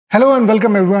Hello and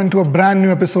welcome everyone to a brand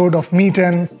new episode of Mi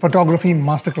 10 Photography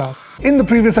Masterclass. In the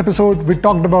previous episode, we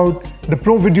talked about the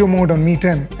Pro Video mode on Mi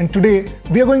 10, and today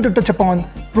we are going to touch upon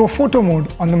Pro Photo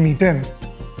mode on the Mi 10.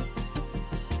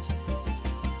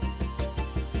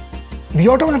 The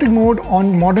automatic mode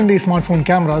on modern-day smartphone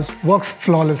cameras works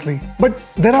flawlessly, but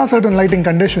there are certain lighting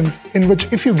conditions in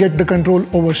which if you get the control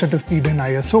over shutter speed and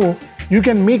ISO, you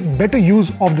can make better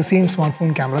use of the same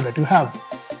smartphone camera that you have.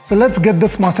 So let's get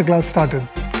this masterclass started.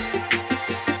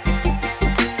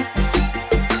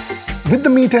 With the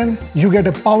Mi 10, you get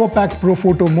a power-packed Pro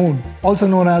Photo mode, also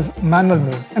known as manual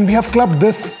mode, and we have clubbed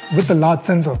this with a large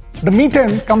sensor. The Mi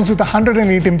 10 comes with a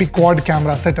 108MP quad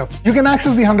camera setup. You can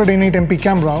access the 108MP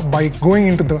camera by going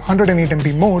into the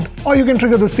 108MP mode, or you can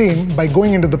trigger the same by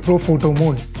going into the Pro Photo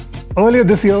mode. Earlier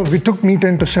this year, we took Mi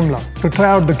 10 to Shimla to try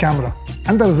out the camera,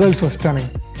 and the results were stunning.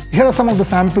 Here are some of the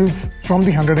samples from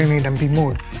the 108MP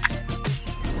mode.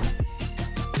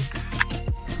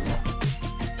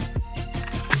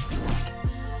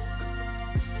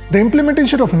 The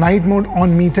implementation of night mode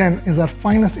on Mi 10 is our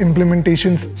finest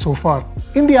implementations so far.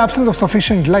 In the absence of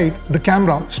sufficient light, the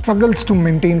camera struggles to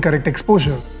maintain correct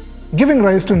exposure, giving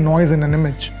rise to noise in an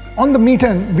image. On the Mi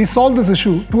 10, we solved this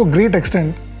issue to a great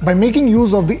extent by making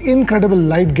use of the incredible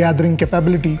light gathering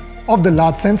capability of the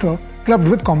large sensor clubbed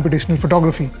with computational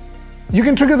photography. You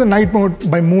can trigger the night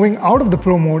mode by moving out of the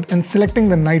Pro mode and selecting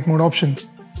the night mode option.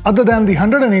 Other than the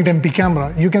 108MP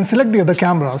camera, you can select the other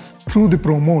cameras through the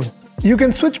Pro mode. You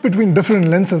can switch between different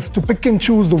lenses to pick and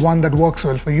choose the one that works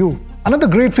well for you. Another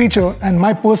great feature, and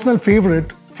my personal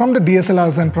favorite from the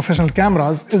DSLRs and professional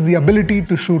cameras, is the ability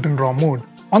to shoot in RAW mode.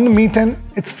 On the Mi 10,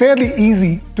 it's fairly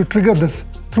easy to trigger this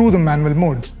through the manual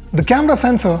mode. The camera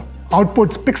sensor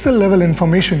outputs pixel level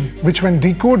information, which when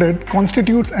decoded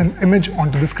constitutes an image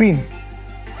onto the screen.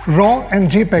 RAW and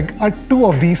JPEG are two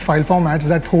of these file formats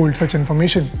that hold such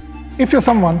information. If you're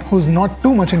someone who's not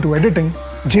too much into editing,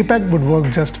 JPEG would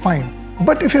work just fine.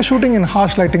 But if you're shooting in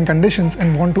harsh lighting conditions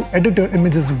and want to edit your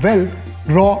images well,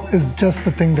 RAW is just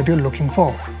the thing that you're looking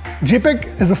for.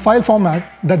 JPEG is a file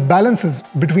format that balances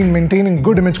between maintaining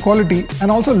good image quality and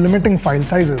also limiting file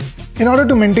sizes. In order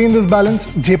to maintain this balance,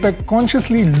 JPEG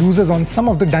consciously loses on some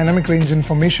of the dynamic range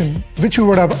information which you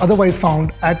would have otherwise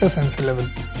found at a sensor level.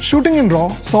 Shooting in RAW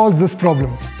solves this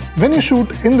problem. When you shoot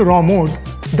in the RAW mode,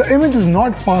 the image is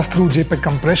not passed through JPEG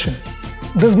compression.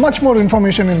 There's much more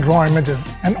information in RAW images,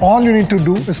 and all you need to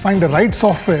do is find the right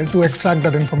software to extract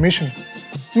that information.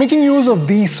 Making use of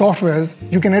these softwares,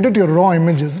 you can edit your RAW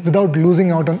images without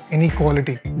losing out on any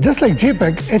quality. Just like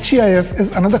JPEG, HEIF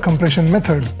is another compression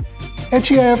method.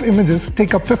 HEIF images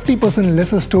take up 50%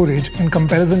 lesser storage in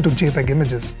comparison to JPEG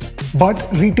images,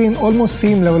 but retain almost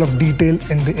same level of detail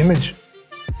in the image.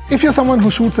 If you're someone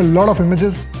who shoots a lot of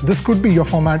images, this could be your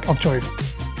format of choice.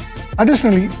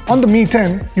 Additionally, on the Mi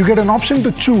 10, you get an option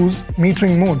to choose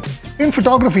metering modes. In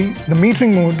photography, the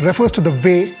metering mode refers to the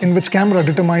way in which camera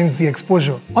determines the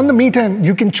exposure. On the Mi 10,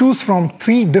 you can choose from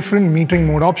 3 different metering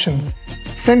mode options.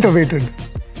 Center weighted.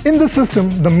 In this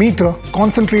system, the meter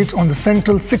concentrates on the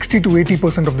central 60 to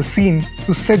 80% of the scene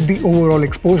to set the overall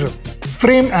exposure.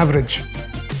 Frame average.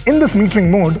 In this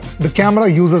metering mode, the camera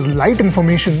uses light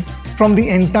information from the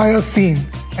entire scene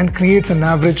and creates an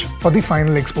average for the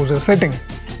final exposure setting.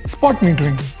 Spot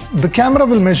metering. The camera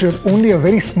will measure only a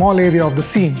very small area of the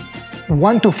scene,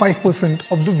 1 to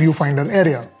 5% of the viewfinder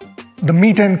area. The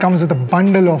Mi 10 comes with a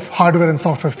bundle of hardware and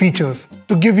software features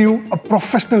to give you a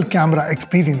professional camera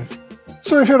experience.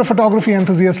 So if you're a photography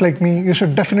enthusiast like me, you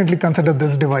should definitely consider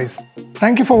this device.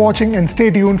 Thank you for watching and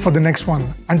stay tuned for the next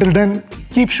one. Until then,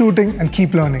 keep shooting and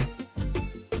keep learning.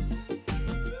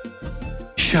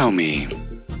 Show me.